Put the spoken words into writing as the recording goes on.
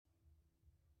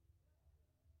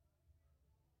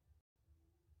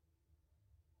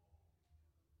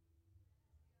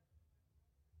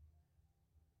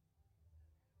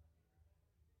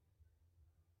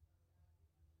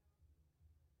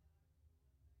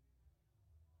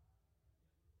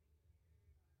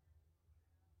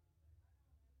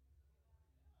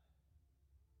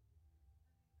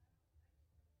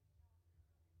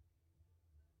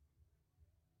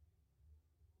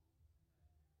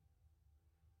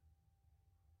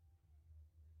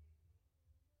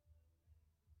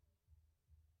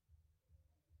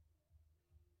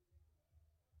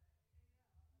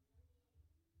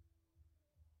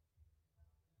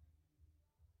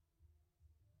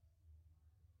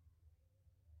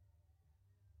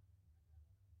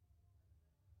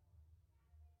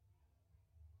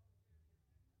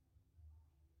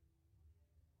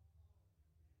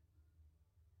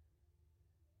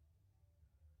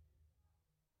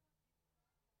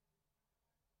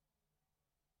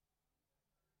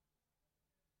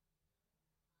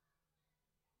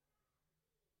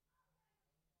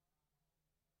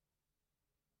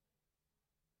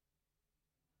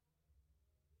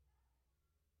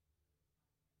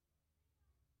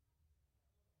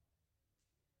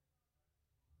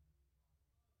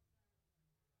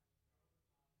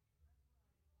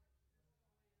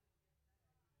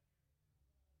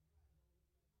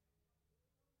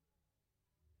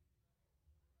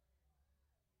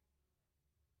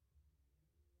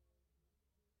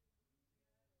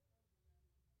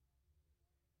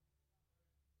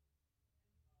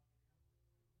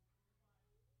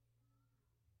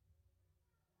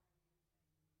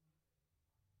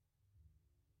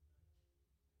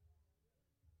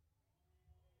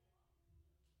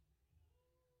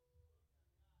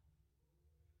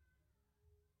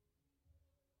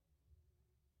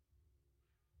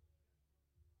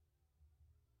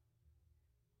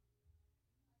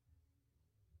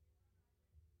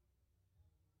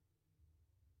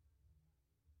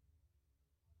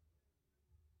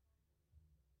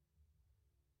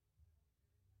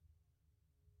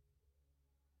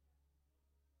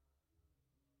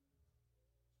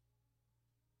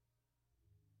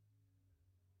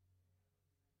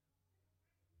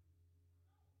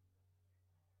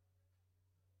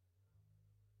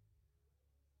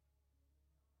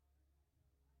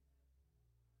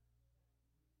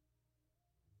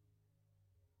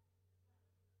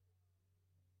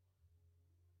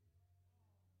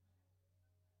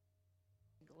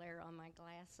my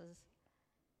glasses.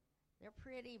 They're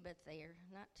pretty, but they're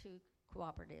not too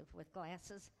cooperative with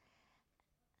glasses.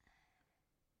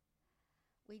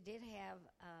 We did have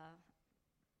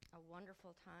a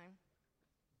wonderful time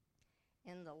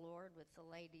in the Lord with the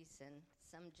ladies and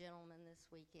some gentlemen this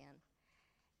weekend.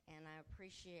 And I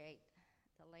appreciate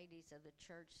the ladies of the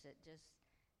church that just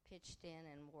pitched in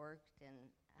and worked and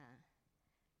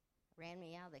ran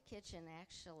me out of the kitchen,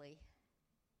 actually.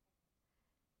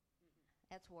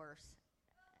 That's worse.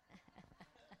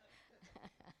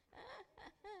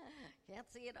 Can't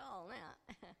see it all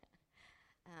now.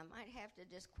 I might have to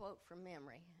just quote from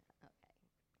memory. Okay.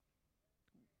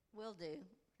 Will do.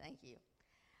 Thank you.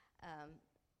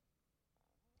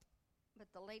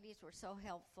 But the ladies were so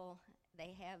helpful.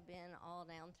 They have been all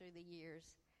down through the years,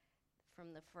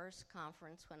 from the first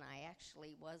conference when I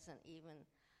actually wasn't even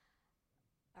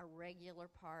a regular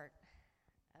part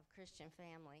of Christian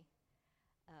Family.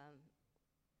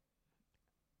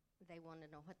 They wanted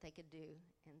to know what they could do,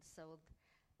 and so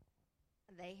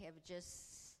they have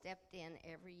just stepped in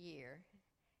every year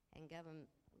and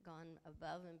gone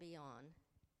above and beyond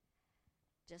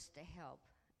just to help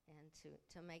and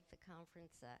to make the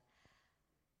conference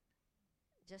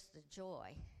just a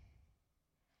joy.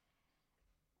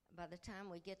 By the time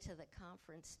we get to the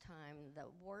conference time, the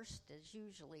worst is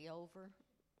usually over.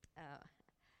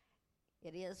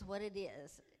 It is what it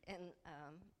is, and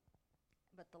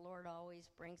but the Lord always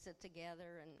brings it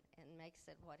together and makes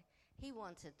it what He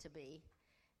wants it to be.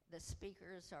 The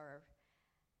speakers are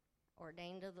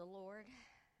ordained of the Lord.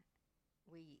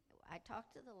 I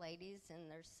talked to the ladies,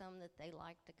 and there's some that they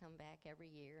like to come back every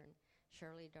year, and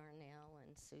Shirley Darnell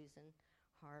and Susan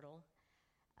Hartle.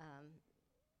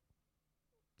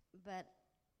 But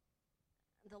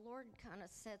the Lord kind of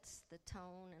sets the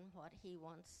tone and what He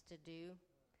wants to do.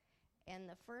 And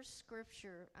the first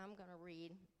scripture I'm going to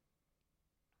read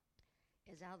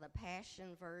is out of the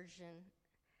Passion Version,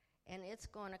 and it's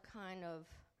going to kind of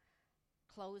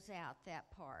close out that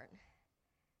part,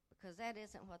 because that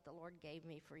isn't what the Lord gave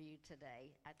me for you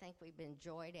today. I think we've been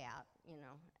joyed out,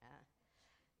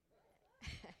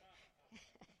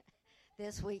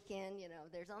 this weekend.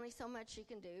 There's only so much you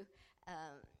can do.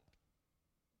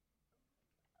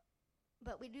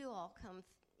 But we do all come,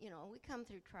 we come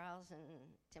through trials and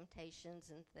temptations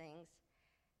and things,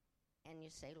 and you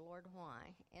say, Lord,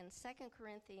 why? In 2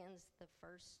 Corinthians, the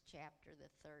first chapter, the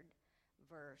 3rd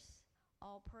verse,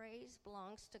 all praise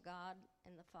belongs to God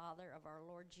and the Father of our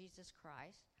Lord Jesus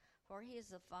Christ, for He is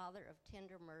the Father of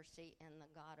tender mercy and the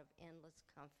God of endless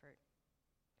comfort.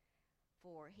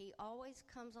 For He always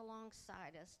comes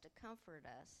alongside us to comfort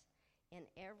us in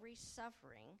every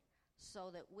suffering,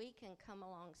 so that we can come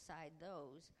alongside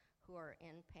those who are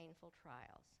in painful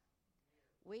trials.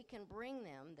 We can bring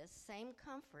them the same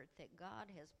comfort that God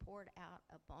has poured out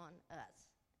upon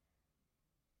us.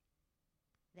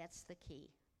 That's the key.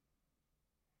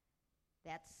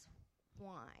 That's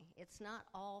why. It's not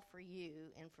all for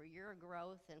you and for your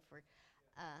growth and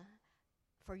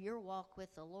for your walk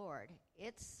with the Lord.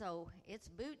 It's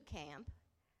boot camp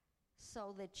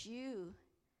so that you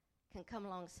can come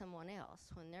along someone else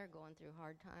when they're going through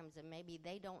hard times, and maybe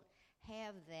they don't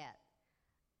have that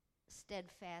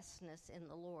steadfastness in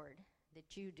the Lord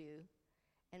that you do,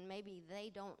 and maybe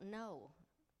they don't know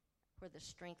where the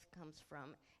strength comes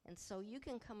from, and so you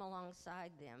can come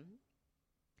alongside them.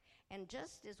 And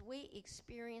just as we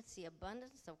experience the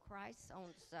abundance of Christ's own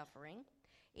suffering,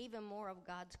 even more of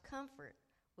God's comfort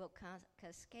will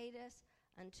cascade us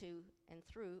unto and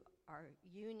through our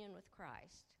union with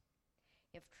Christ.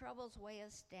 If troubles weigh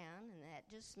us down, and that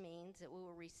just means that we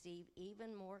will receive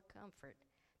even more comfort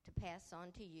to pass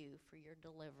on to you for your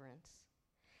deliverance.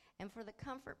 And for the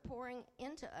comfort pouring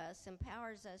into us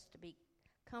empowers us to be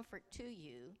comfort to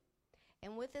you,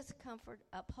 and with this comfort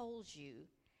upholds you,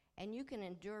 and you can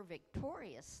endure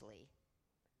victoriously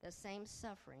the same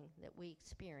suffering that we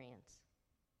experience.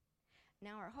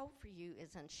 Now our hope for you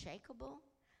is unshakable,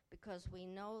 because we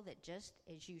know that just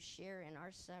as you share in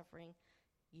our suffering,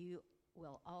 you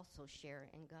will also share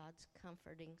in God's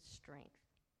comforting strength.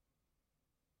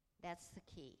 That's the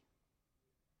key.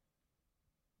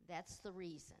 That's the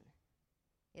reason.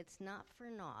 It's not for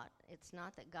naught. It's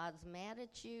not that God's mad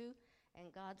at you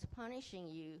and God's punishing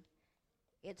you.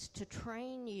 It's to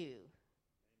train you. Amen.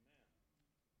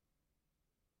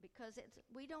 Because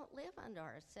we don't live unto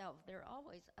ourselves. There are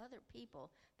always other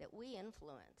people that we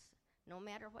influence, no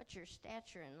matter what your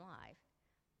stature in life.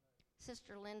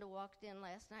 Sister Linda walked in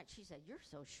last night. She said, "You're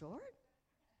so short."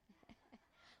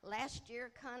 Last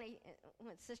year,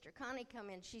 when Sister Connie come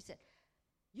in, she said,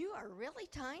 "You are really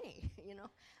tiny."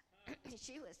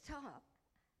 She was tall.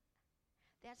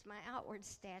 That's my outward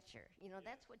stature.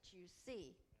 That's what you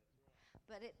see.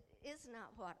 But it is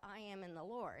not what I am in the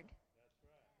Lord.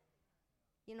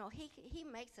 He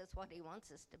makes us what he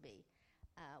wants us to be.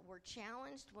 We're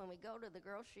challenged when we go to the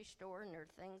grocery store and there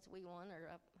are things we want are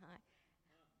up high.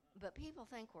 But people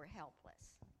think we're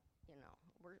helpless.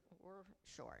 We're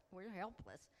short. We're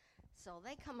helpless. So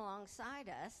they come alongside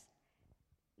us.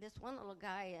 This one little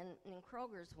guy in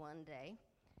Kroger's one day,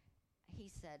 he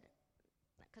said,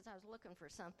 because I was looking for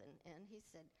something, and he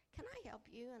said, "Can I help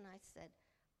you?" And I said,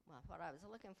 well, what I was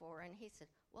looking for, and he said,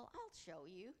 "Well, I'll show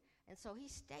you." And so he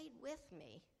stayed with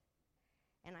me,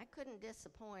 and I couldn't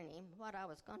disappoint him. What I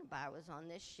was going to buy was on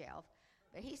this shelf,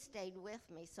 but he stayed with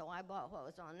me, so I bought what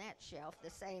was on that shelf, the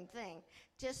same thing,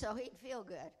 just so he'd feel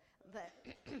good. But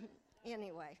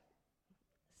anyway,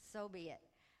 so be it.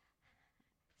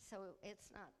 So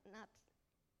it's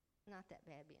not that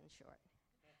bad being short.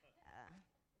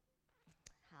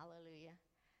 Hallelujah.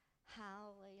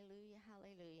 Hallelujah,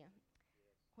 hallelujah.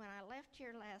 When I left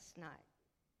here last night,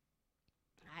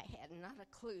 I had not a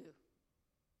clue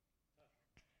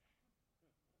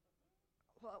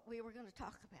what we were going to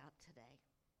talk about today.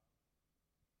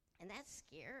 And that's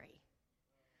scary.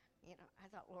 I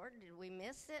thought, Lord, did we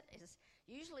miss it? It's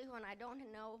usually when I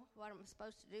don't know what I'm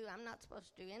supposed to do, I'm not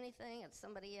supposed to do anything. It's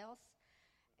somebody else.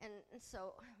 And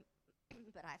so,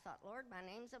 but I thought, Lord, my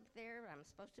name's up there. I'm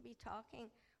supposed to be talking.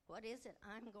 What is it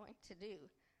I'm going to do?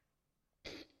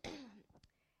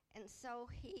 And so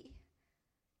he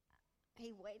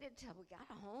waited till we got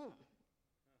home.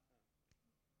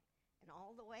 And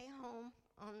all the way home,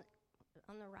 on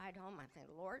the ride home, I said,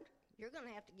 Lord, you're going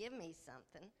to have to give me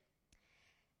something.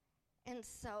 And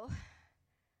so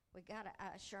we got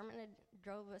Sherman had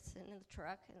drove us in the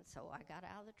truck, and so I got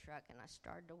out of the truck, and I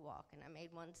started to walk, and I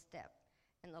made one step.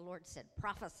 And the Lord said,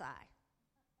 prophesy.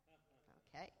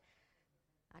 Okay.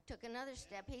 I took another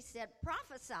step. He said,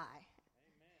 prophesy.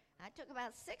 Amen. I took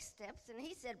about 6 steps, and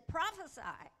he said, prophesy.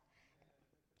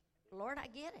 Lord, I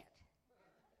get it.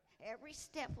 Every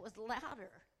step was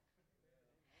louder.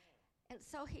 And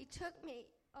so he took me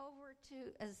over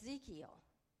to Ezekiel,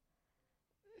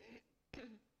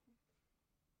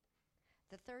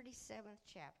 the 37th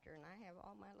chapter, and I have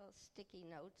all my little sticky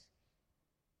notes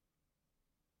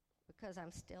because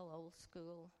I'm still old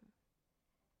school,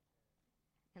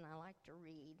 and I like to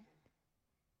read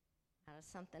out of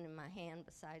something in my hand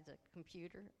besides a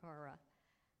computer or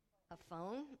a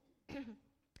phone.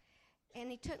 And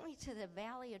he took me to the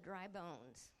Valley of Dry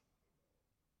Bones.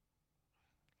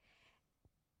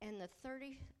 In the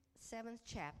 37th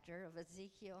chapter of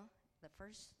Ezekiel, the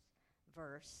first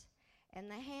verse, and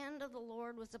the hand of the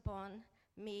Lord was upon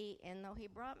me, and though he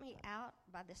brought me out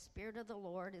by the Spirit of the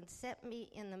Lord and set me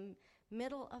in the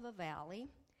middle of a valley,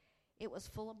 it was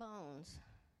full of bones.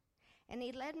 And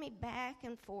he led me back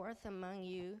and forth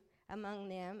among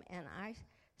them, and I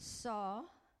saw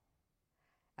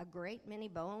a great many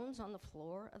bones on the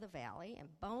floor of the valley, and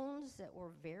bones that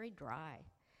were very dry.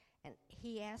 And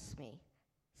he asked me,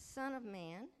 Son of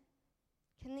man,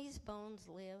 can these bones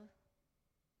live?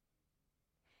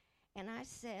 And I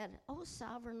said, O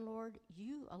sovereign Lord,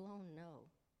 you alone know.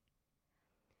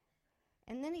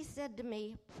 And then he said to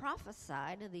me,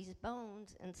 prophesy to these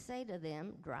bones and say to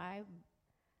them, dry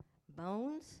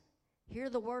bones, hear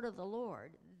the word of the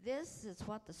Lord. This is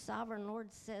what the sovereign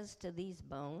Lord says to these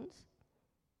bones.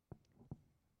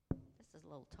 This is a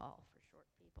little tall for short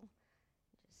people.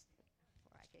 Just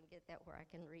where I can get that where I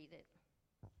can read it.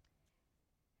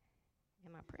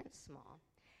 And my print's small.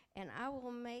 And I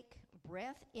will make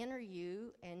breath enter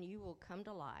you, and you will come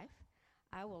to life.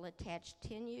 I will attach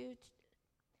tendons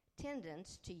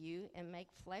to you and make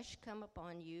flesh come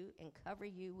upon you and cover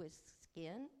you with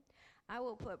skin. I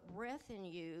will put breath in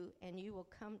you, and you will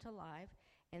come to life,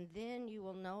 and then you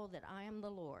will know that I am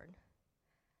the Lord.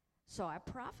 So I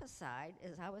prophesied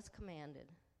as I was commanded.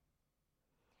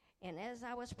 And as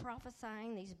I was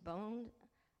prophesying these bones,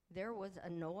 there was a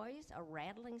noise, a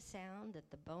rattling sound that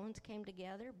the bones came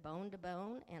together, bone to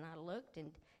bone, and I looked,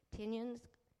 and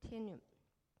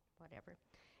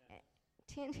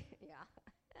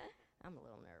I'm a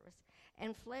little nervous.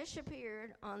 And flesh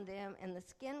appeared on them, and the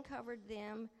skin covered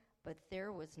them, but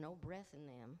there was no breath in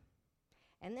them.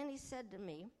 And then he said to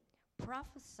me,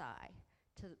 prophesy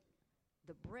to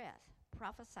the breath,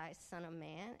 prophesy, Son of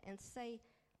Man, and say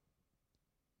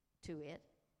to it,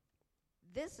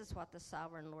 this is what the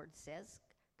sovereign Lord says.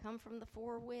 Come from the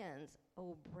four winds,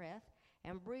 O breath,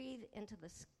 and breathe into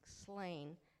the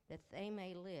slain that they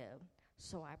may live.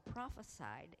 So I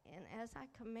prophesied, and as he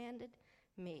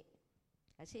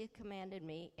had commanded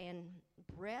me, and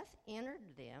breath entered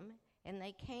them, and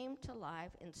they came to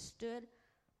life and stood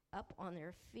up on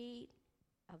their feet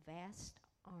a vast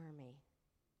army.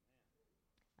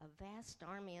 A vast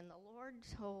army. And the Lord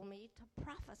told me to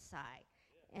prophesy.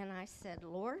 And I said,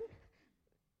 Lord,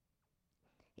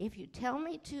 if you tell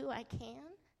me to, I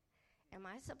can. Am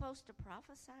I supposed to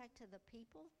prophesy to the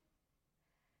people?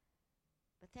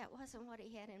 But that wasn't what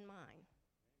he had in mind.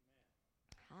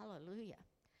 Amen. Hallelujah.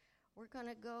 We're going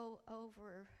to go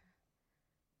over,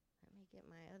 let me get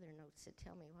my other notes to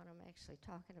tell me what I'm actually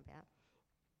talking about.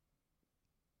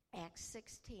 Acts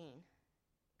 16,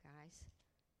 guys.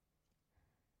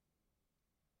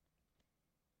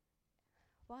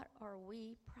 What are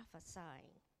we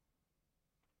prophesying?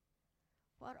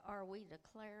 What are we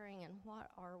declaring and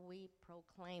what are we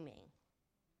proclaiming?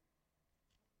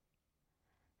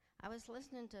 I was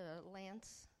listening to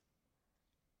Lance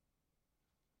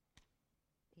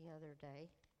the other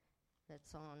day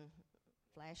that's on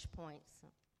Flashpoints.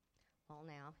 Well,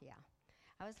 now, yeah.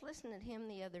 I was listening to him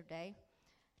the other day,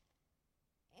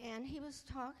 and he was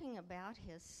talking about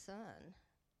his son.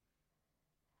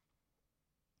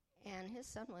 And his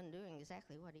son wasn't doing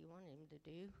exactly what he wanted him to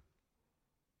do.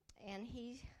 And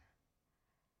he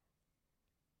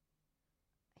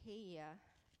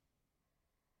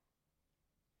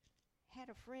had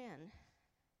a friend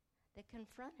that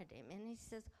confronted him. And he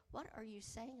says, what are you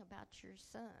saying about your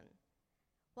son?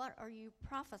 What are you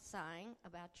prophesying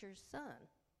about your son?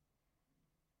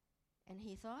 And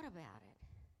he thought about it.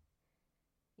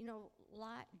 You know,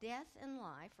 death and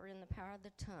life are in the power of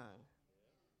the tongue.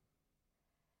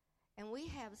 And we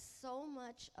have so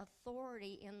much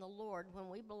authority in the Lord when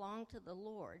we belong to the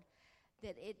Lord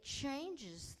that it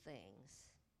changes things.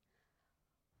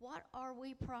 What are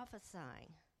we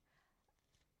prophesying?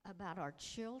 About our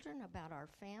children, about our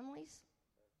families?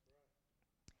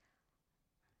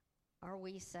 Are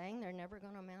we saying they're never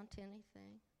going to amount to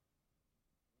anything?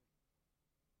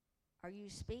 Are you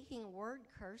speaking word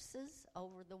curses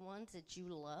over the ones that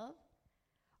you love?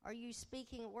 Are you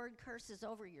speaking word curses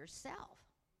over yourself?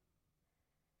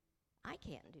 I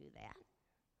can't do that.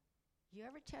 You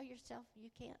ever tell yourself you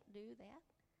can't do that?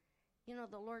 You know,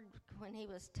 the Lord, when he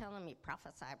was telling me,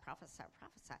 prophesy, prophesy,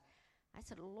 prophesy, I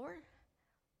said, Lord,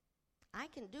 I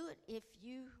can do it if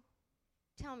you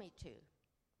tell me to.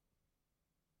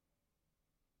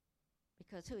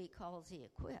 Because who he calls, he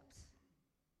equips.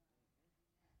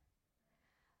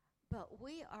 But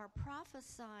we are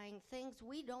prophesying things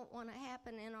we don't want to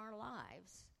happen in our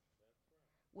lives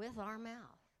with our mouth.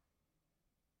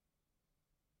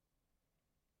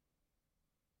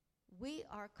 We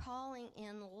are calling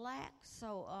in lack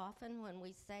so often when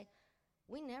we say,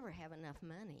 we never have enough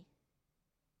money.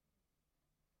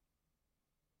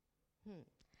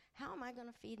 How am I going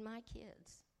to feed my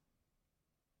kids?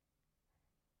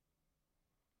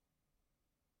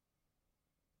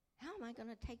 How am I going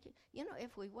to take it? You know,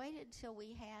 if we waited till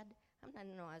we had, I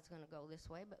didn't know I was going to go this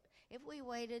way, but if we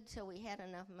waited till we had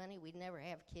enough money, we'd never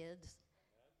have kids.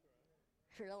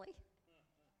 That's right. Really?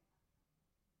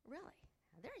 Really?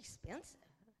 They're expensive.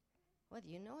 Whether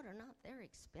you know it or not, they're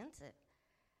expensive.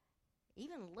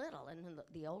 Even little, and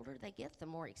the older they get, the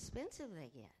more expensive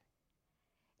they get.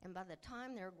 And by the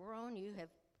time they're grown, you have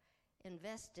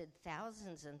invested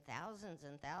thousands and thousands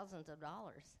and thousands of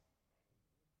dollars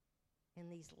in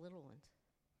these little ones.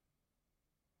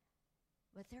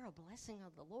 But they're a blessing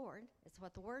of the Lord. It's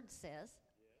what the Word says,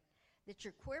 that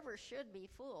your quiver should be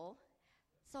full.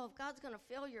 So if God's going to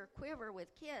fill your quiver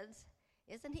with kids,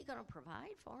 isn't he going to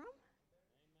provide for them?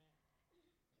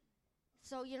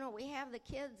 So, you know, we have the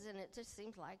kids, and it just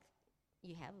seems like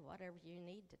you have whatever you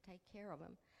need to take care of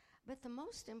them. But the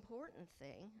most important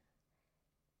thing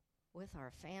with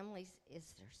our families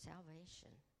is their salvation.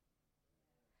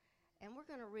 And we're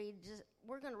going to read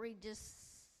just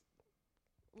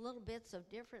little bits of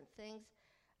different things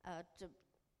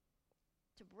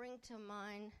to bring to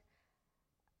mind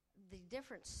the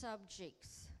different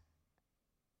subjects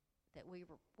that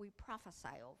we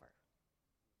prophesy over.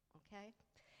 Okay?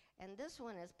 And this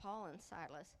one is Paul and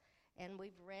Silas, and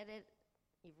we've read it.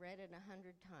 You've read it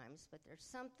 100 times, but there's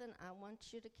something I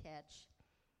want you to catch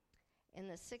in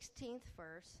the 16th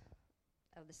verse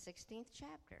of the 16th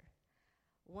chapter.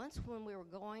 Once when we were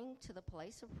going to the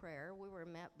place of prayer, we were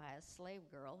met by a slave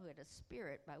girl who had a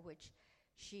spirit by which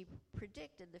she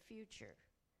predicted the future.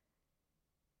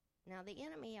 Now, the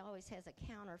enemy always has a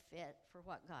counterfeit for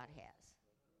what God has.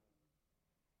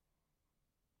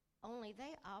 Only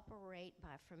they operate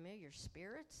by familiar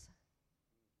spirits,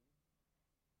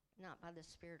 not by the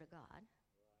Spirit of God.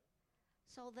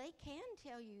 So they can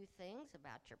tell you things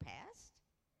about your past,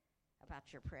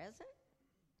 about your present.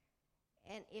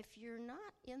 And if you're not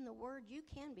in the Word, you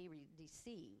can be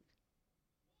deceived.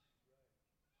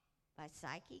 by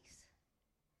psychics,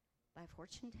 by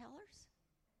fortune tellers.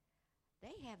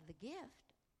 They have the gift,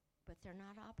 but they're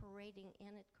not operating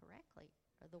in it correctly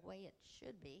or the way it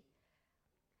should be.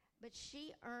 But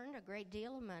she earned a great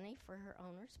deal of money for her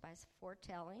owners by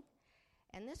foretelling.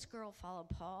 And this girl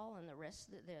followed Paul and the rest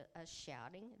of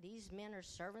shouting, "These men are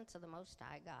servants of the Most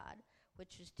High God,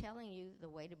 which is telling you the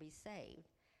way to be saved."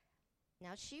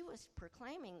 Now, she was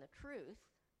proclaiming the truth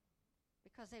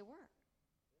because they were.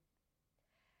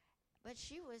 But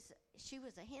she was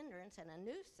a hindrance and a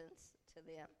nuisance to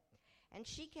them. And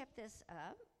she kept this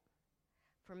up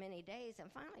for many days.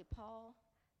 And finally, Paul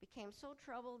became so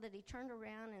troubled that he turned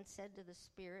around and said to the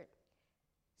Spirit,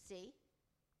 "See,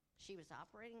 she was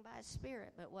operating by a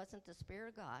spirit, but it wasn't the Spirit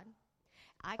of God.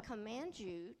 I command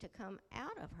you to come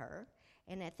out of her."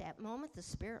 And at that moment, the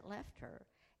spirit left her.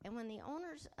 And when the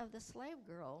owners of the slave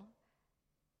girl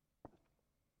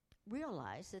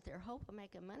realized that their hope of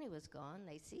making money was gone,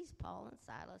 they seized Paul and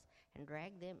Silas and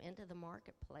dragged them into the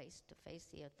marketplace to face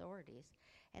the authorities.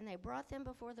 And they brought them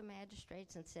before the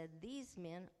magistrates and said, "These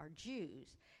men are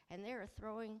Jews, and they are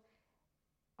throwing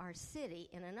our city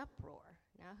in an uproar."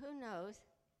 Now, who knows,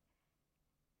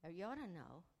 or you ought to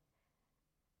know,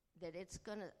 that it's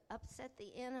going to upset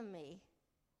the enemy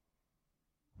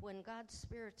when God's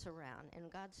Spirit's around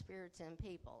and God's Spirit's in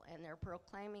people and they're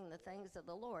proclaiming the things of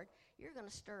the Lord. You're going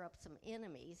to stir up some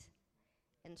enemies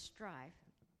and strife.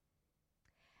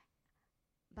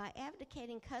 By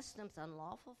abdicating customs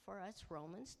unlawful for us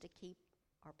Romans to keep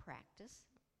our practice.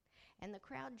 And the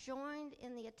crowd joined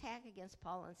in the attack against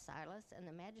Paul and Silas, and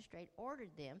the magistrate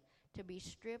ordered them to be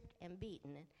stripped and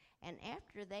beaten. And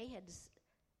after they had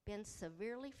been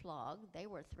severely flogged, they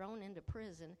were thrown into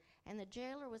prison, and the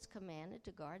jailer was commanded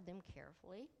to guard them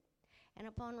carefully. And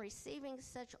upon receiving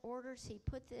such orders, he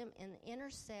put them in the inner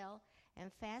cell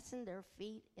and fastened their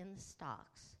feet in the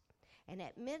stocks. And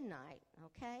at midnight,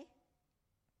 okay,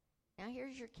 now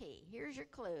here's your key, here's your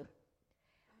clue.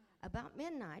 About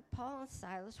midnight, Paul and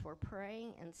Silas were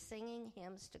praying and singing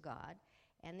hymns to God,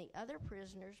 and the other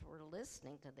prisoners were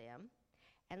listening to them.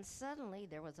 And suddenly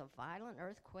there was a violent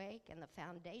earthquake, and the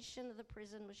foundation of the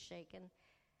prison was shaken,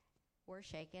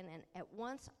 and at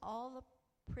once all the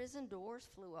prison doors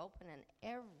flew open, and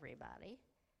everybody's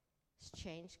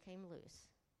chains came loose.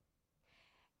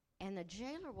 And the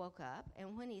jailer woke up,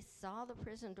 and when he saw the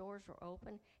prison doors were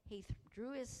open, he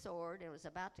drew his sword and was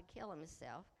about to kill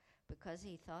himself because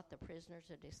he thought the prisoners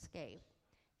had escaped.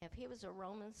 If he was a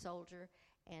Roman soldier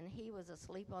and he was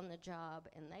asleep on the job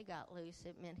and they got loose,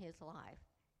 it meant his life.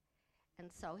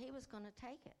 And so he was going to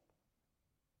take it.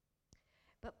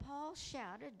 But Paul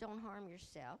shouted, "Don't harm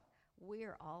yourself.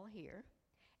 We're all here."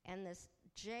 And this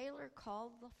jailer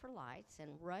called for lights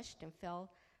and rushed and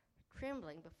fell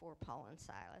trembling before Paul and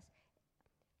Silas.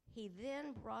 He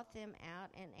then brought them out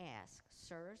and asked,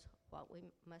 "Sirs, what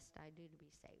must I do to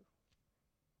be saved?"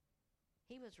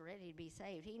 He was ready to be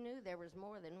saved. He knew there was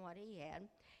more than what he had.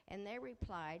 And they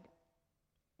replied,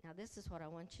 now this is what I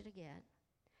want you to get.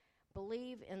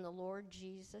 "Believe in the Lord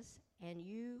Jesus, and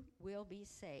you will be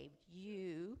saved,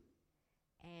 you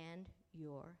and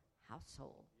your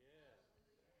household."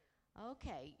 Yeah.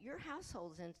 Okay, your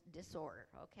household's in disorder,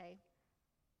 okay?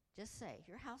 Just say,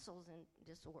 your household's in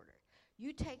disorder.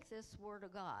 You take this word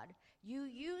of God. You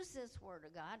use this word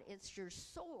of God. It's your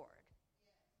sword.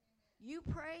 You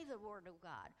pray the word of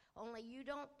God. Only you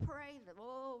don't pray the,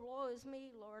 "Oh, woe is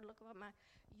me, Lord, look at my..."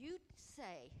 You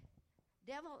say,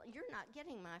 "Devil, you're not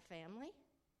getting my family."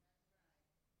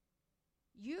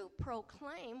 You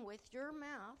proclaim with your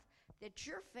mouth that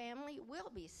your family will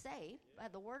be saved by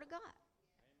the word of God.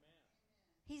 Amen.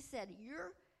 He said,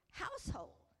 your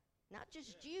household, not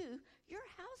just you, your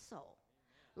household.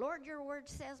 Amen. "Lord, your word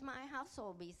says my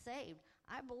household will be saved."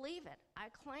 I believe it. I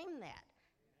claim that.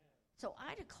 Amen. So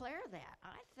I declare that.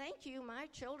 I thank you my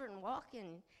children walk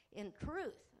in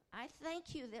truth. I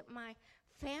thank you that my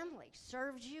family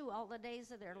serves you all the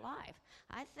days of their life.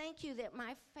 I thank you that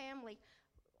my family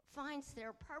finds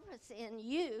their purpose in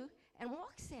you and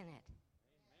walks in it. Amen.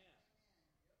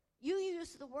 You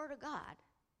use the word of God.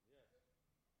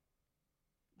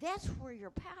 Yes. That's where your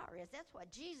power is. That's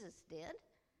what Jesus did. Amen.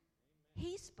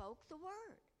 He spoke the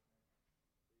word.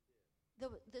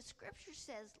 The scripture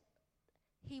says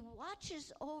he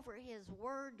watches over his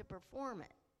word to perform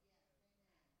it.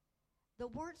 The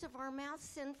words of our mouth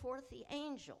send forth the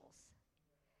angels.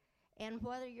 And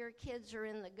whether your kids are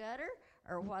in the gutter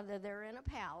or whether they're in a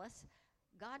palace,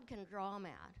 God can draw them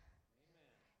out. Amen.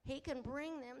 He can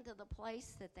bring them to the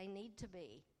place that they need to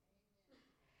be.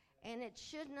 Amen. And it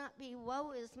should not be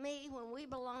woe is me when we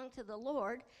belong to the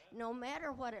Lord, no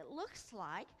matter what it looks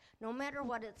like, no matter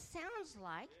what it sounds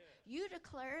like, You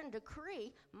declare and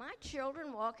decree, my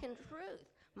children walk in truth.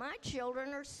 My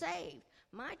children are saved.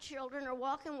 My children are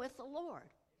walking with the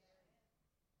Lord.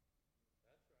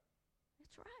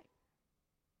 That's right.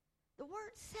 The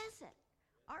Word says it.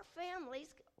 Our families,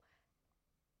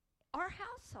 our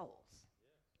households.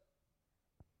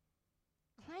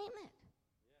 Claim it.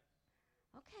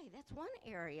 Okay, that's one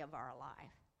area of our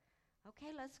life.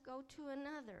 Okay, let's go to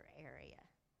another area.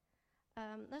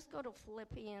 Let's go to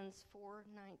Philippians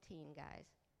 4:19, guys.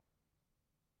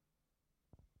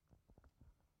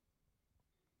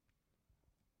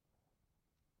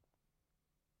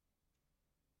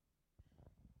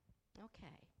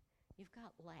 Okay, you've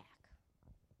got lack.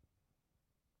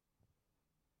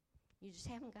 You just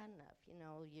haven't got enough. You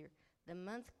know, the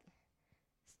month's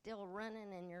still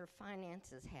running and your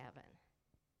finances haven't.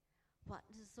 What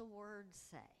does the Word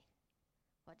say?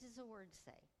 What does the Word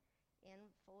say? In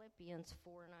Philippians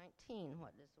 4:19,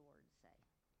 what does the Word say?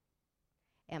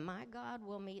 And my God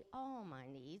will meet all my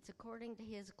needs according to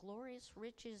his glorious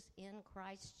riches in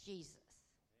Christ Jesus.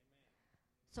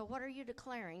 Amen. So what are you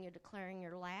declaring? You're declaring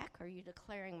your lack? Are you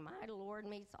declaring my Lord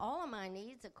meets all of my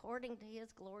needs according to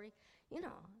his glory? You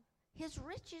know, his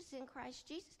riches in Christ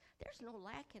Jesus. There's no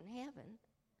lack in heaven.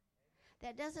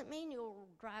 That doesn't mean you'll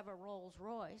drive a Rolls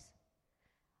Royce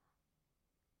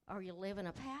or you live in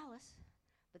a palace.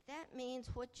 But that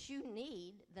means what you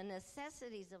need, the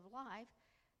necessities of life,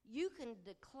 you can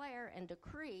declare and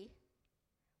decree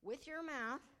with your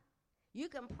mouth. You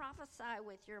can prophesy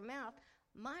with your mouth,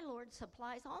 my Lord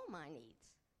supplies all my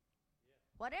needs,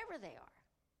 whatever they are.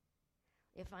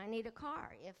 If I need a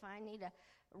car, if I need a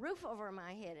roof over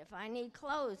my head, if I need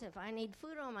clothes, if I need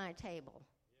food on my table,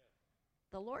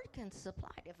 the Lord can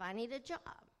supply it. If I need a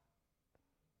job,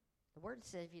 the Word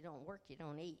says if you don't work, you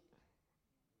don't eat.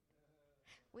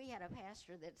 We had a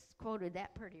pastor that's quoted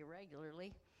that pretty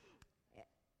regularly.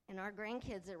 And our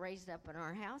grandkids that raised up in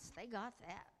our house, they got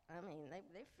that. I mean,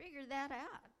 they figured that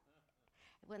out.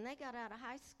 When they got out of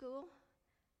high school,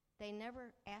 they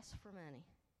never asked for money.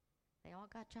 They all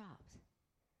got jobs.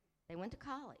 They went to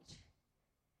college.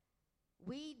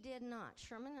 We did not.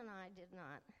 Sherman and I did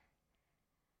not.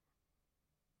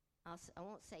 I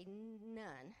won't say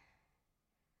none,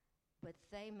 but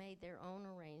they made their own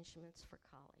arrangements for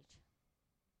college.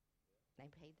 They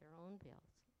paid their own bills.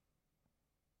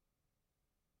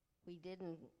 We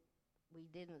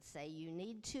didn't say you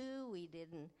need to. We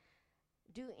didn't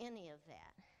do any of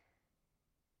that.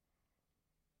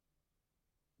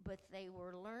 But they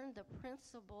were learned the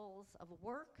principles of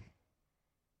work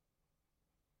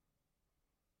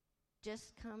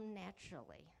just come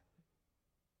naturally.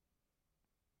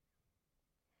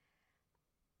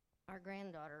 Our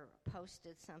granddaughter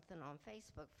posted something on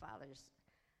Facebook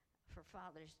for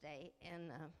Father's Day,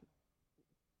 and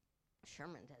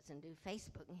Sherman doesn't do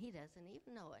Facebook, and he doesn't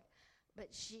even know it. But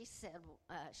she said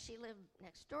she lived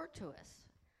next door to us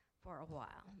for a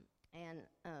while, and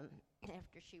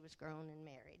after she was grown and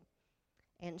married.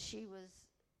 And she was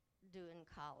doing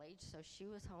college, so she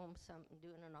was home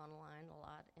doing it online a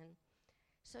lot. And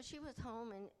so she was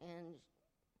home, and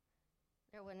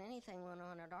there wasn't anything went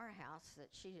on at our house that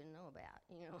she didn't know about,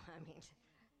 you know, I mean.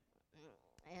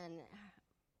 And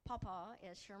Papa,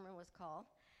 as Sherman was called,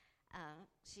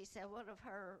 she said one of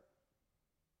her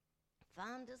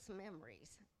fondest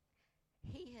memories,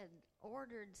 he had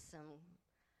ordered some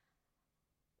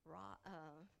raw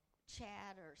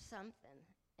Chad or something,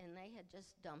 and they had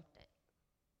just dumped it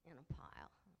in a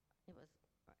pile. It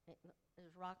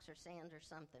was rocks or sand or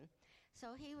something.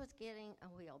 So he was getting a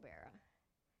wheelbarrow.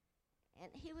 And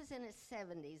he was in his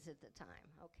 70s at the time,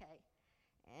 okay?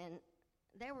 And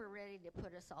they were ready to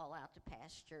put us all out to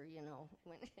pasture, you know.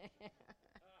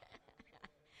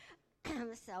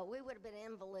 So we would have been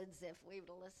invalids if we would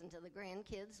have listened to the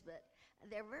grandkids, but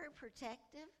they're very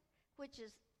protective, which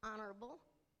is honorable.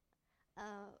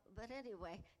 But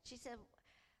anyway, she said,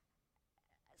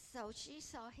 so she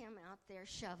saw him out there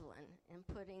shoveling and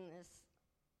putting this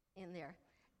in there.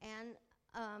 And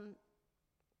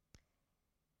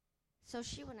so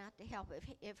she went out to help.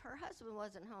 If her husband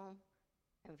wasn't home,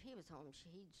 if he was home,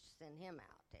 he'd send him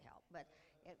out to help. But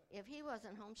if he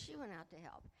wasn't home, she went out to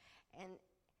help. And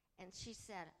she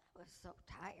said, I was so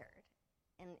tired.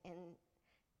 And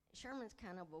Sherman's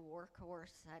kind of a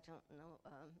workhorse. I don't know.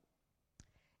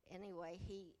 Anyway,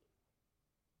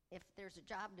 if there's a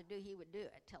job to do, he would do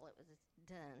it till it was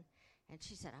done. And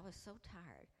she said, I was so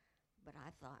tired. But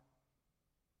I thought,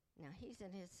 now he's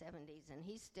in his 70s and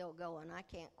he's still going. I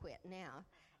can't quit now.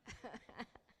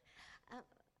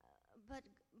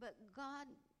 But God,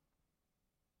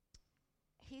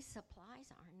 he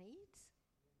supplies our needs.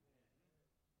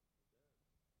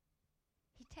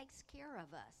 He takes care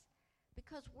of us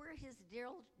because we're his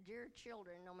dear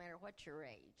children no matter what your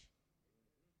age.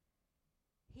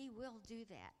 He will do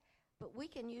that. But we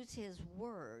can use his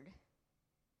word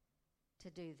to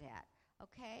do that.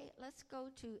 Okay, let's go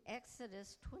to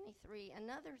Exodus 23.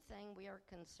 Another thing we are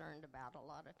concerned about a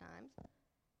lot of times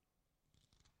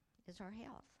is our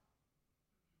health.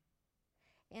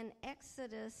 In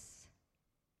Exodus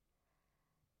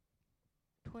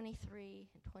 23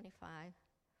 and 25,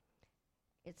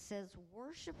 it says,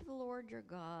 worship the Lord your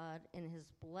God, and his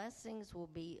blessings will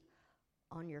be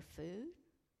on your food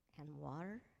and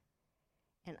water,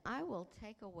 and I will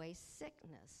take away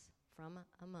sickness from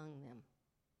among them.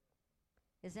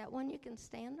 Is that one you can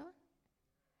stand on?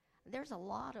 There's a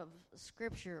lot of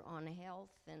scripture on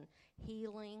health and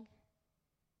healing.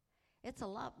 It's a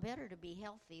lot better to be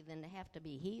healthy than to have to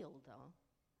be healed, though.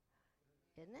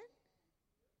 Isn't it?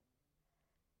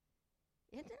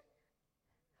 Isn't it?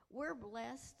 We're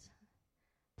blessed,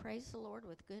 praise the Lord,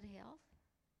 with good health.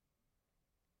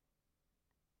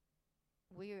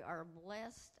 We are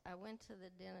blessed. I went to the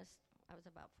dentist. I was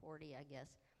about 40, I guess.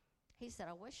 He said,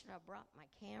 I wish I brought my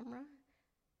camera.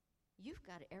 You've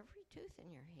got every tooth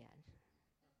in your head.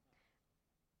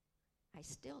 I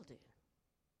still do.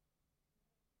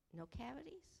 No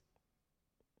cavities?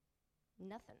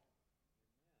 Nothing.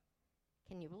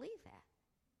 Can you believe that?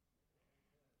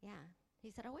 Yeah.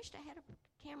 He said, I wished I had a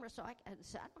camera so I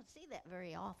don't see that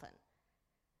very often.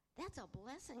 That's a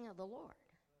blessing of the Lord.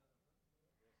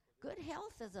 Good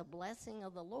health is a blessing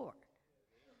of the Lord.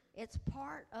 It's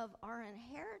part of our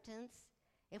inheritance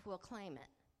if we'll claim it.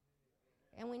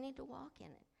 And we need to walk in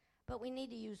it. But we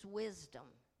need to use wisdom.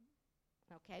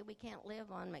 Okay? We can't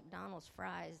live on McDonald's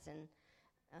fries and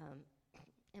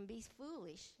be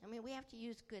foolish. I mean, we have to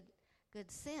use good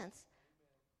sense.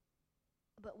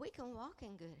 But we can walk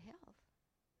in good health.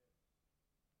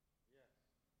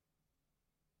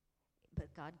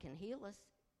 But God can heal us.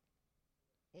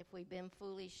 If we've been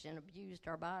foolish and abused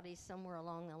our bodies somewhere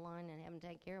along the line and haven't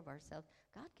taken care of ourselves,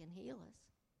 God can heal us.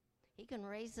 He can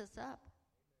raise us up.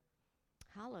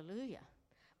 Hallelujah.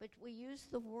 But we use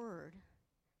the word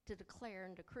to declare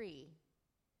and decree.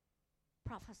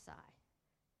 Prophesy.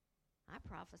 I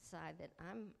prophesy that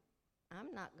I'm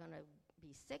not going to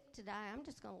be sick to die. I'm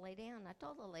just going to lay down. I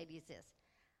told the ladies this.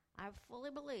 I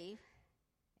fully believe,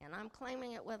 and I'm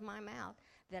claiming it with my mouth,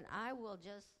 that I will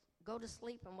just go to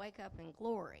sleep and wake up in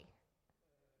glory.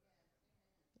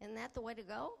 Isn't that the way to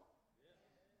go?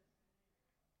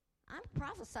 I'm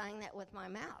prophesying that with my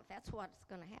mouth. That's what's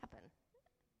going to happen.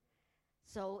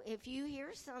 So if you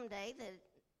hear someday that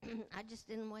I just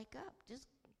didn't wake up, just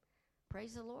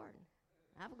praise the Lord.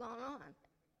 I've gone on.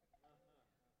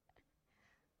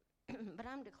 But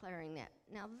I'm declaring that.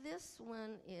 Now this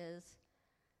one is,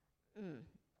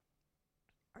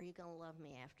 are you going to love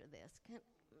me after this?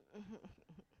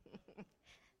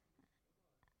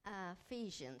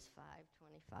 Ephesians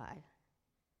 5:25.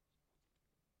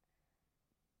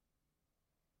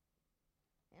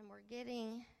 And we're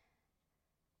getting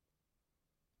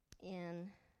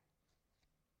in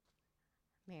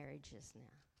marriages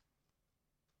now.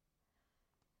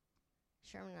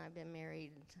 Sherman and I have been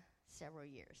married several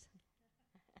years.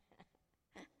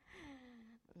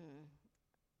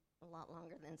 A lot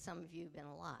longer than some of you have been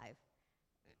alive.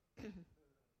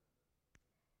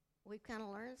 We've kind of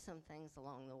learned some things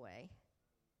along the way.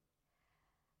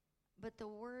 But the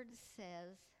word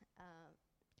says,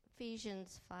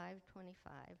 Ephesians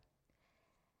 5:25,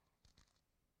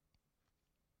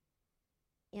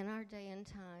 in our day and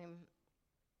time,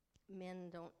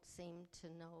 men don't seem to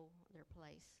know their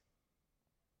place.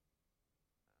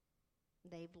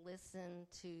 They've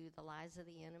listened to the lies of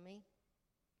the enemy.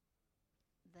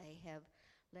 They have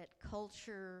let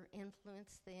culture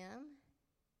influence them.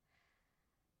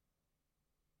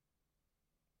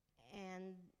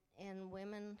 And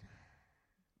women,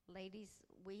 ladies,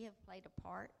 we have played a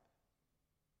part.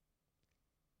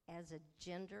 As a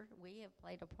gender, we have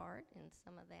played a part in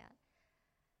some of that.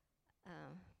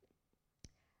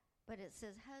 But it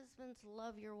says, husbands,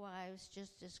 love your wives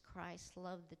just as Christ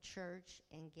loved the church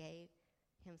and gave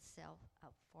himself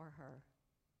up for her.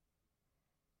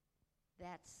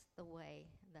 That's the way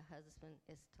the husband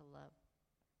is to love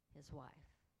his wife.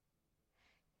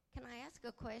 Can I ask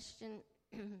a question?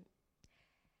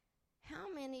 How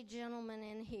many gentlemen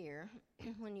in here,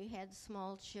 when you had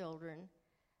small children,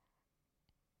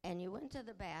 and you went to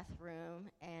the bathroom,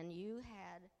 and you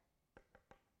had,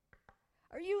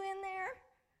 are you in there?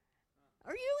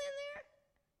 Are you in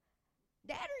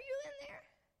there? Dad, are you in there?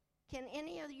 Can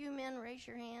any of you men raise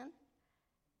your hand?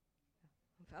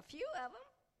 A few of them.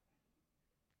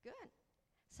 Good.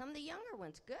 Some of the younger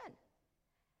ones, good.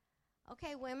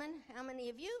 Okay, women, how many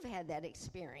of you have had that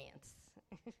experience?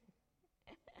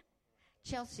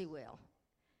 Chelsea will.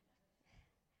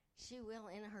 She will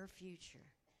in her future.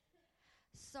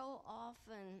 So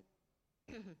often,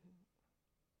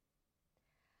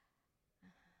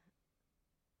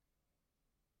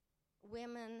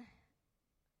 women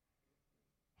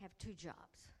have two jobs.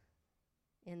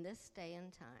 In this day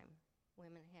and time,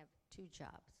 women have two jobs.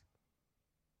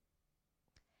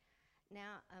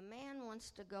 Now, a man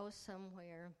wants to go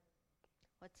somewhere.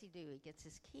 What's he do? He gets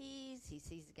his keys, he sees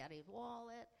he's got his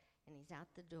wallet, and he's out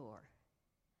the door.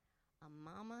 A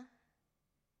mama,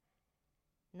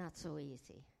 not so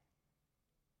easy.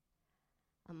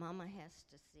 A mama has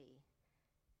to see,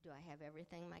 do I have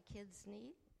everything my kids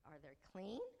need? Are they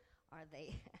clean? Are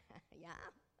they, yeah.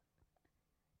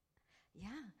 Yeah,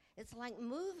 it's like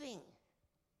moving.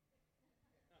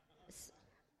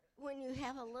 When you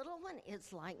have a little one,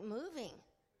 it's like moving.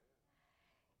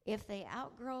 If they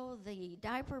outgrow the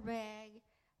diaper bag,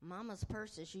 mama's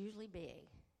purse is usually big.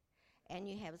 And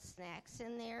you have snacks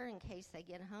in there in case they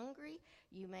get hungry.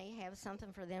 You may have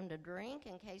something for them to drink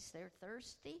in case they're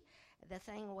thirsty. The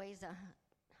thing weighs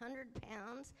 100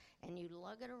 pounds, and you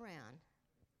lug it around.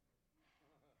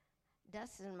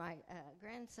 Dustin, my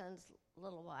grandson's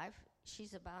little wife, she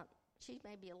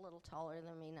may be a little taller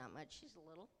than me, not much. She's a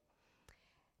little.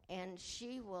 And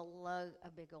she will lug a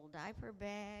big old diaper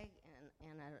bag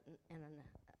and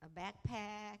a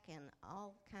backpack and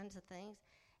all kinds of things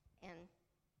and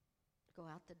go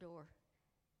out the door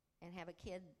and have a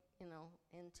kid,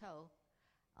 in tow.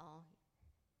 Oh,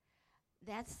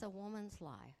 that's the woman's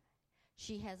life.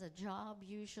 She has a job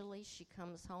usually. She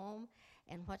comes home,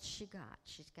 and what's she got?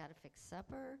 She's got to fix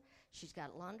supper. She's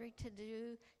got laundry to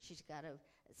do. She's got to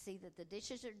see that the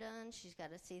dishes are done. She's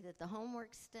got to see that the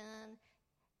homework's done.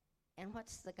 And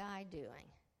what's the guy doing?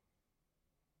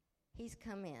 He's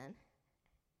come in.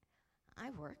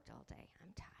 I've worked all day.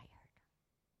 I'm tired.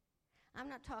 I'm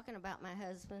not talking about my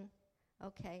husband,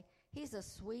 okay? He's a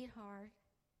sweetheart,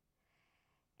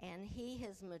 and he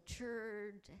has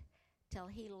matured till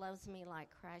he loves me like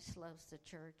Christ loves the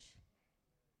church,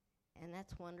 and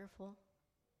that's wonderful.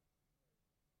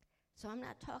 So I'm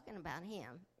not talking about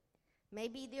him.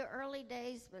 Maybe the early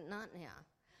days, but not now.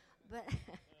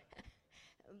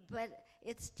 But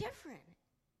it's different.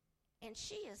 And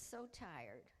she is so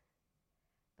tired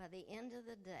by the end of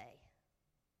the day.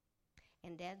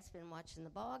 And Dad's been watching the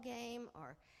ball game,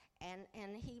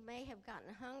 and he may have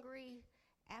gotten hungry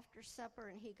after supper,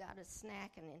 and he got a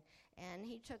snack, and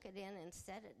he took it in and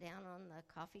set it down on the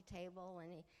coffee table,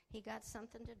 and he got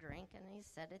something to drink, and he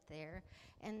set it there.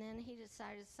 And then he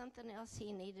decided something else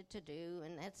he needed to do,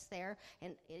 and that's there.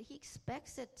 And he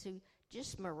expects it to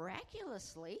just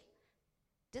miraculously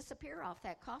disappear off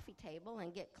that coffee table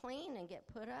and get clean and get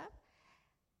put up.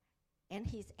 And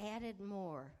he's added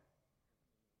more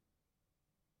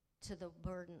to the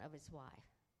burden of his wife.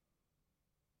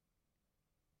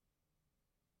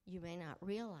 You may not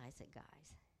realize it,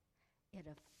 guys. It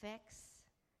affects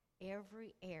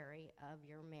every area of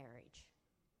your marriage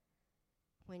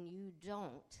when you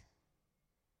don't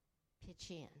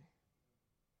pitch in.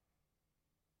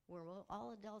 We're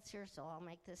all adults here, so I'll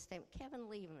make this statement. Kevin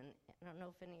Lehman, I don't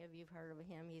know if any of you have heard of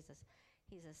him. He's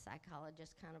a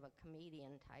psychologist, kind of a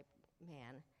comedian type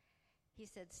man. He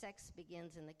said sex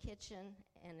begins in the kitchen,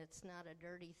 and it's not a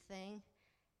dirty thing.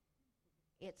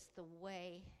 It's the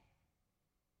way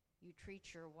you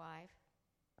treat your wife.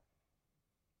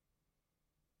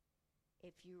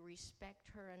 If you respect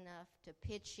her enough to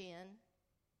pitch in,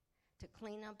 to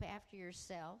clean up after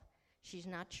yourself. She's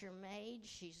not your maid.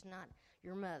 She's not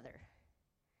your mother.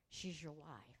 She's your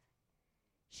wife.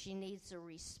 She needs the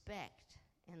respect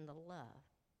and the love.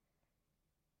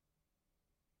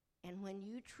 And when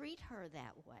you treat her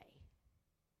that way,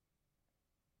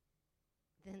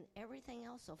 then everything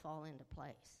else will fall into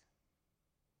place.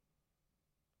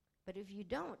 But if you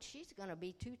don't, she's going to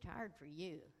be too tired for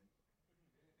you.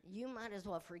 You might as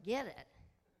well forget it.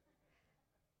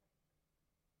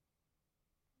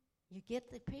 You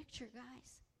get the picture,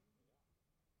 guys?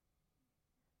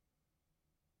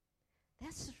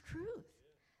 That's the truth.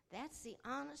 That's the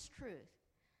honest truth.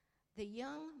 The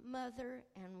young mother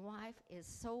and wife is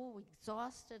so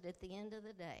exhausted at the end of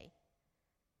the day.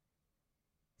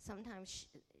 Sometimes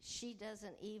she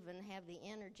doesn't even have the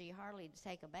energy hardly to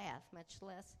take a bath, much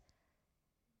less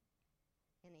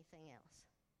anything else.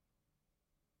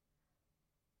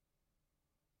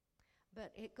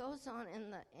 But it goes on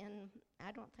in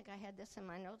I don't think I had this in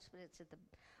my notes, but it's at the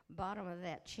bottom of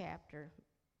that chapter.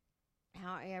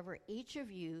 However, each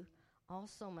of you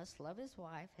also must love his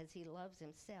wife as he loves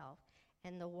himself,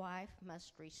 and the wife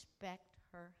must respect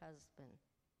her husband.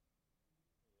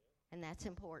 And that's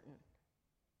important.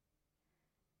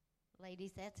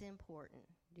 Ladies, that's important.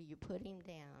 Do you put him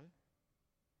down?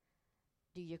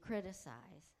 Do you criticize?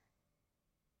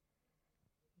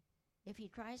 If he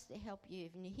tries to help you,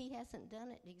 if he hasn't done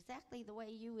it exactly the way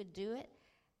you would do it,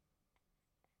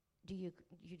 do you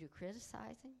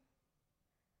criticize him?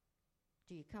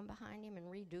 Do you come behind him and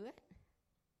redo it?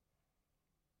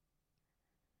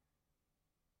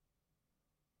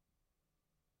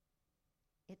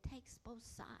 It takes both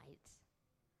sides.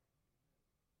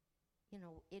 You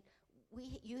know,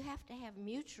 you have to have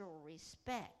mutual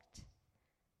respect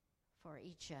for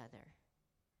each other.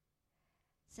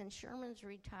 Since Sherman's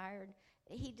retired,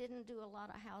 he didn't do a lot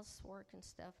of housework and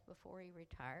stuff before he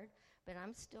retired, but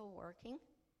I'm still working.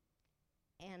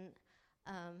 And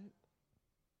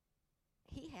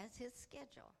he has his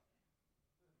schedule.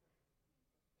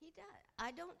 He does.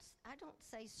 I don't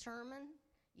say, Sherman,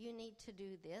 you need to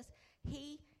do this.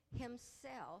 He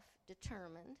himself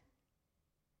determined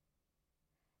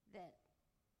that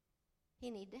he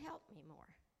needed to help me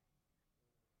more.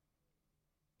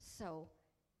 So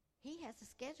he has a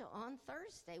schedule. On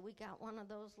Thursday, we got one of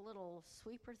those little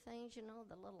sweeper things, you know,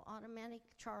 the little automatic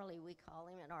Charlie, we call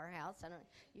him at our house. I don't.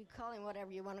 You call him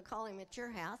whatever you want to call him at your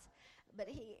house. But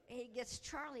he gets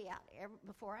Charlie out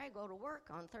before I go to work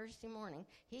on Thursday morning.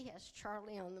 He has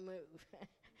Charlie on the move.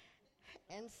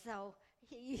 And so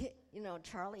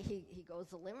Charlie, he goes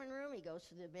to the living room, he goes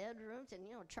to the bedrooms, and,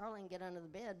 Charlie can get under the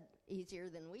bed easier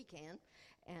than we can.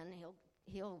 And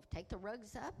he'll take the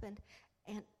rugs up, and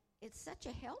it's such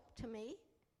a help to me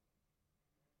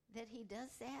that he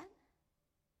does that.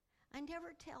 I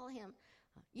never tell him,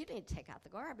 you need to take out the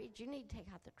garbage, you need to take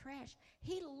out the trash.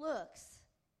 He looks,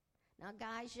 now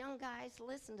guys, young guys,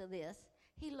 listen to this.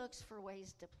 He looks for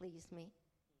ways to please me.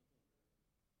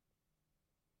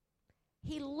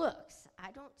 He looks.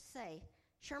 I don't say,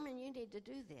 Sherman, you need to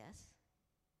do this.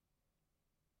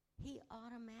 He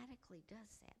automatically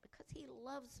does that because he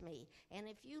loves me. And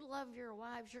if you love your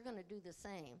wives, you're going to do the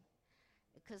same.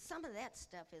 Because some of that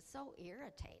stuff is so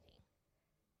irritating.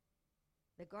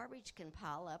 The garbage can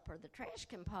pile up or the trash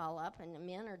can pile up and the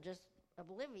men are just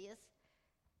oblivious.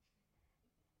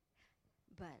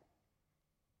 But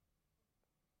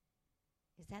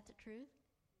is that the truth?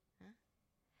 Huh?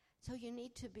 So you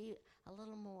need to be a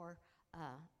little more,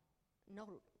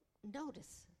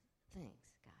 notice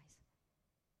things, guys.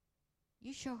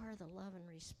 You show her the love and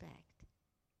respect,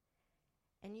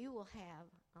 and you will have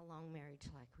a long marriage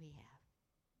like we have.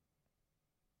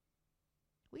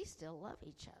 We still love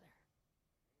each other.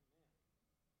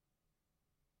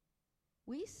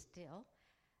 We still,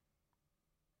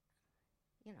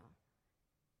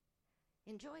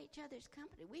 enjoy each other's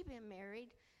company. We've been married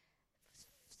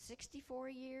 64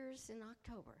 years in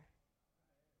October.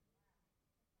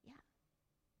 Yeah.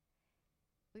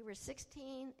 We were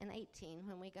 16 and 18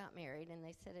 when we got married, and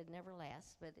they said it'd never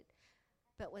last,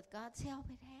 but with God's help,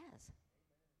 it has.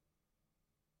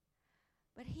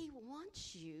 But he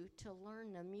wants you to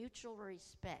learn the mutual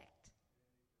respect.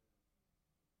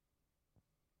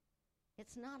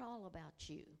 It's not all about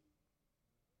you.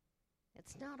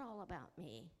 It's not all about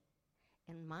me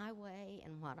and my way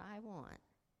and what I want.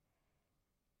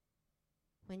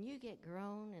 When you get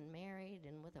grown and married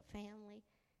and with a family,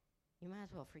 you might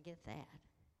as well forget that.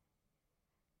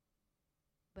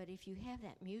 But if you have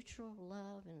that mutual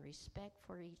love and respect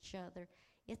for each other,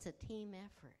 it's a team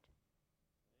effort.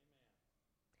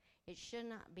 Amen. It should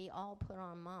not be all put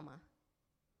on mama,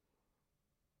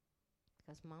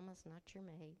 because mama's not your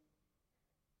maid.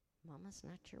 Mama's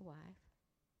not your wife.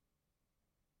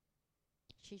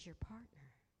 She's your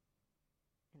partner.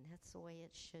 And that's the way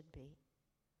it should be.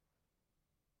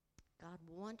 God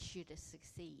wants you to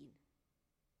succeed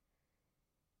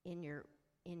in your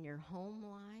home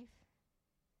life,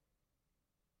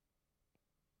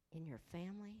 in your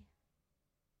family.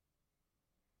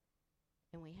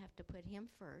 And we have to put him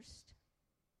first.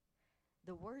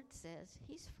 The word says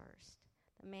he's first.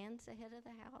 The man's the head of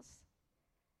the house.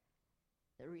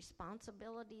 The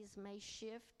responsibilities may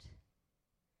shift,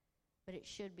 but it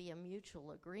should be a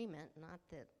mutual agreement, not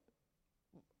that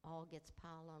all gets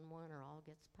piled on one or all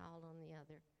gets piled on the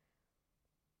other.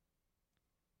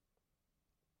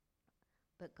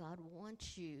 But God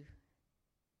wants you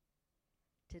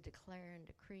to declare and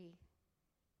decree,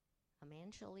 a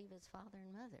man shall leave his father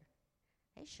and mother.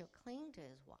 They shall cling to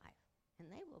his wife,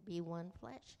 and they will be one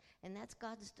flesh. And that's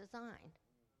God's design.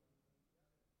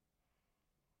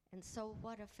 And so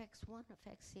what affects one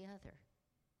affects the other.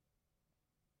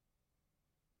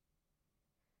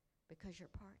 Because you're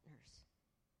partners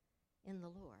in the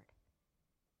Lord.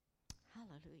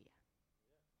 Hallelujah.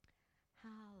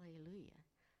 Hallelujah.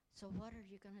 So what are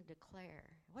you going to declare?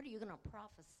 What are you going to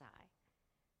prophesy?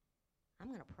 I'm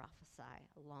going to prophesy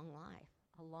a long life,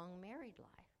 a long married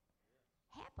life,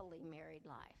 happily married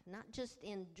life, not just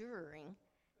enduring.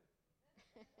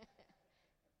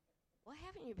 Well,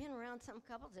 haven't you been around some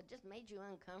couples that just made you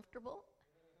uncomfortable?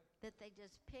 That they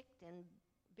just picked and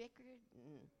bickered?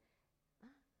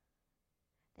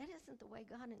 That isn't the way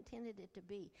God intended it to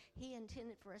be. He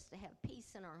intended for us to have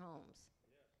peace in our homes.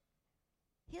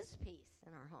 His peace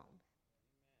in our homes.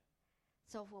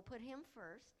 So if we'll put Him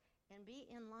first and be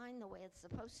in line the way it's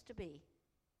supposed to be,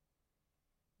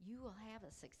 you will have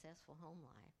a successful home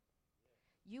life.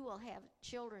 You will have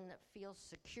children that feel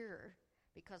secure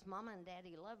because Mama and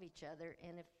Daddy love each other,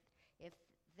 and if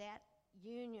that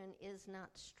union is not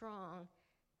strong,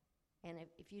 and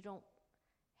if you don't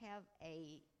have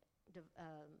a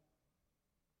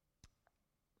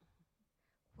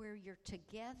where you're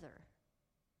together,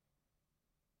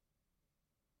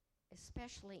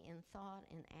 especially in thought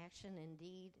and action and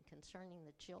deed concerning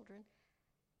the children,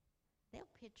 they'll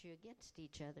pit you against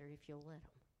each other if you'll let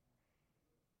them.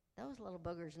 Those little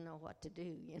boogers know what to do,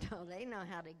 you know. They know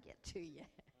how to get to you.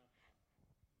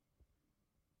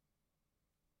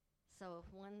 So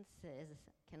if one says,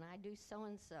 can I do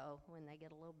so-and-so when they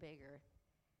get a little bigger,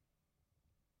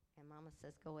 and Mama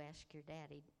says, go ask your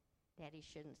daddy, Daddy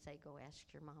shouldn't say, go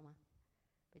ask your mama,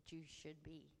 but you should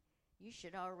be. You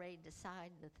should already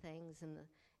decide the things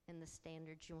and the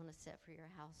standards you want to set for your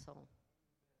household.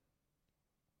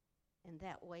 And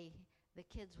that way, the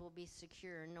kids will be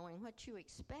secure knowing what you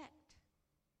expect.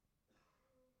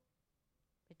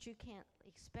 But you can't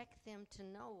expect them to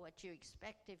know what you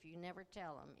expect if you never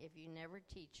tell them, if you never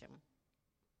teach them.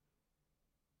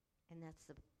 And that's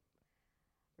the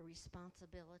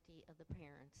responsibility of the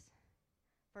parents.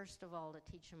 First of all,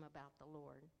 to teach them about the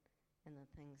Lord and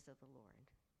the things of the Lord.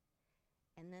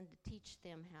 And then to teach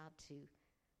them how to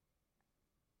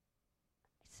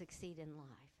succeed in life.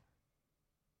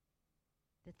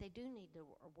 That they do need to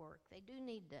work. They do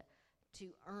need to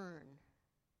earn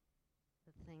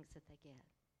the things that they get.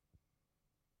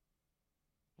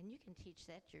 And you can teach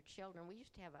that to your children. We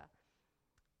used to have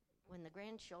when the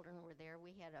grandchildren were there,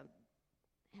 we had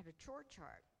a chore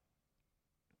chart.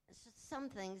 It's just some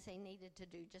things they needed to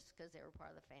do just because they were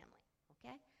part of the family,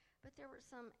 okay? But there were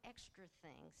some extra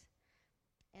things.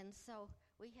 And so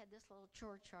we had this little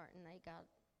chore chart, and they got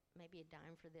maybe a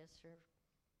dime for this or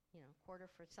quarter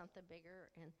for something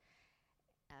bigger. And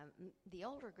the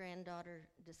older granddaughter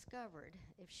discovered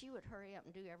if she would hurry up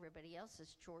and do everybody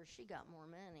else's chores, she got more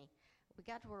money. We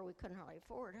got to where we couldn't hardly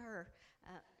afford her,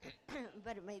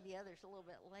 but it made the others a little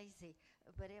bit lazy.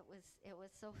 But it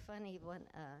was so funny when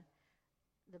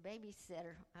the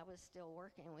babysitter, I was still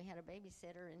working, we had a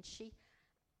babysitter, and she,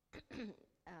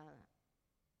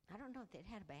 I don't know if they'd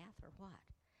had a bath or what,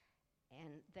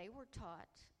 and they were taught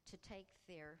to take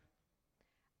their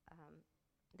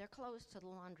clothes to the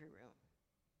laundry room.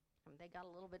 They got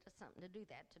a little bit of something to do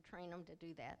that, to train them to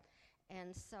do that.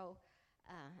 And so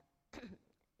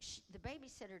the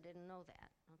babysitter didn't know that,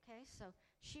 okay? So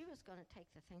she was going to take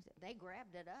the things. They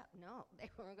grabbed it up. No, they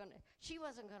weren't going to. She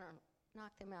wasn't going to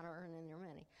knock them out of earning their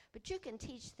money. But you can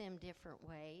teach them different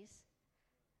ways.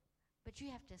 But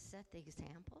you have to set the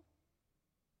example.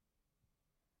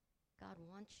 God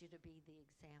wants you to be the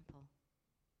example.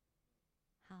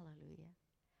 Hallelujah.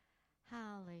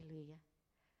 Hallelujah.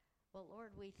 Well,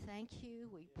 Lord, we thank you.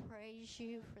 We praise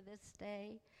you for this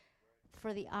day,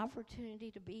 for the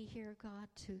opportunity to be here, God,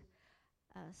 to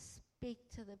speak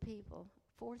to the people,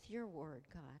 forth your word,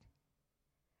 God.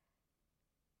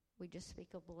 We just speak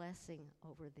a blessing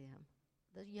over them,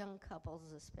 the young couples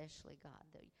especially, God,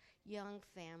 the young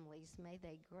families. May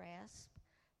they grasp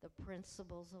the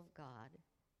principles of God,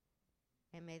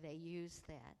 and may they use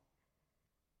that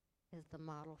as the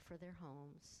model for their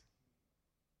homes.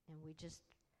 And we just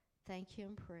thank you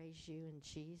and praise you in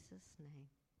Jesus' name.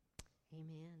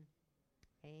 Amen.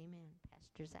 Amen.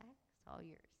 Pastor Zach, it's all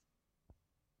yours.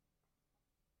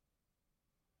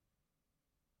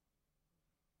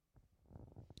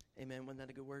 Amen. Wasn't that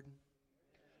a good word?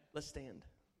 Let's stand.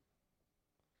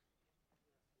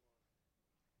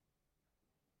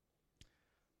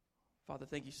 Father,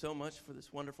 thank you so much for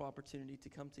this wonderful opportunity to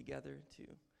come together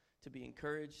to be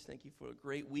encouraged. Thank you for a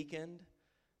great weekend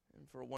and for a wonderful